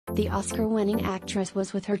The Oscar-winning actress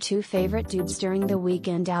was with her two favorite dudes during the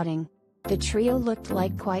weekend outing. The trio looked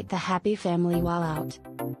like quite the happy family while out.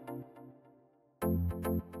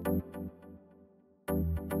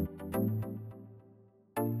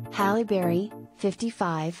 Halle Berry,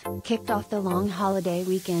 55, kicked off the long holiday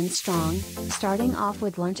weekend strong, starting off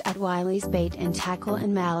with lunch at Wylie's Bait and Tackle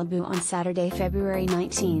in Malibu on Saturday, February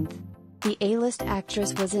 19th. The A-list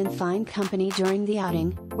actress was in fine company during the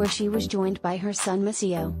outing, where she was joined by her son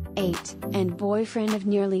Maceo, 8, and boyfriend of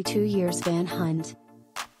nearly 2 years Van Hunt.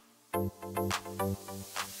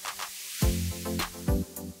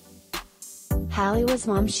 Halle was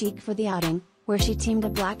mom-chic for the outing, where she teamed a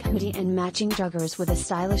black hoodie and matching joggers with a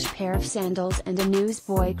stylish pair of sandals and a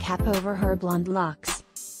newsboy cap over her blonde locks.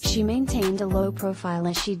 She maintained a low profile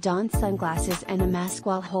as she donned sunglasses and a mask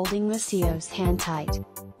while holding Maceo's hand tight.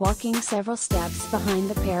 Walking several steps behind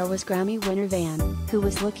the pair was Grammy winner Van, who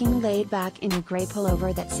was looking laid back in a gray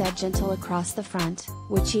pullover that said gentle across the front,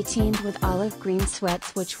 which he teamed with olive green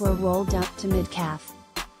sweats which were rolled up to mid-calf.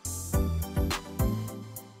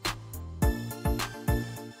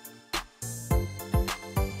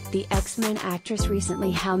 The X-Men actress recently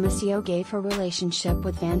how Maceo gave her relationship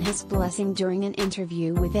with Van his blessing during an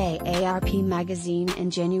interview with AARP magazine in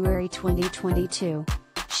January 2022.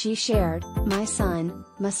 She shared, "My son,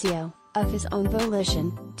 Maceo, of his own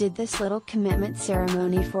volition, did this little commitment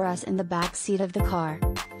ceremony for us in the back seat of the car.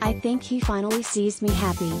 I think he finally sees me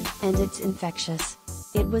happy, and it's infectious.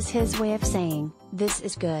 It was his way of saying, this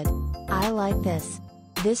is good. I like this.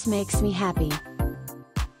 This makes me happy."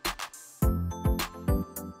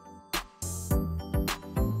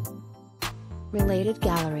 Related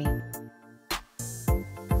gallery.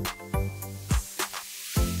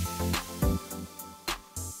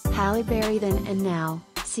 Halle Berry then and now,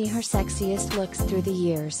 see her sexiest looks through the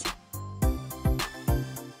years.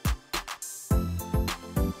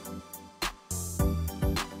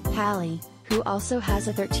 Halle, who also has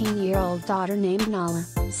a 13-year-old daughter named Nala,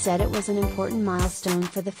 said it was an important milestone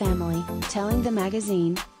for the family, telling the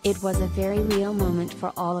magazine, "It was a very real moment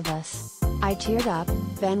for all of us. I teared up."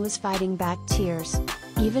 Van was fighting back tears.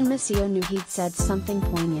 Even Maceo knew he'd said something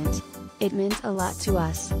poignant. "It meant a lot to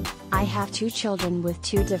us. I have 2 children with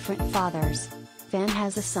 2 different fathers. Van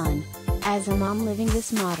has a son. As a mom living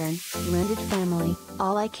this modern, blended family,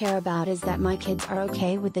 all I care about is that my kids are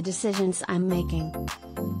okay with the decisions I'm making."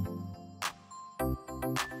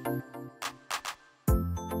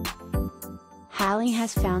 Halle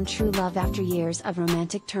has found true love after years of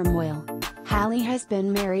romantic turmoil. Halle has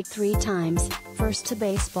been married 3 times, first to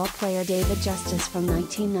baseball player David Justice from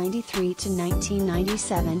 1993 to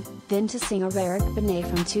 1997, then to singer Eric Benet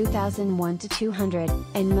from 2001 to 200,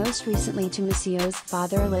 and most recently to Maceo's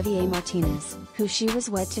father Olivier Martinez, who she was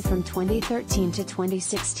wed to from 2013 to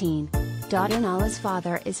 2016. Daughter Nala's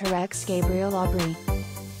father is her ex Gabriel Aubry.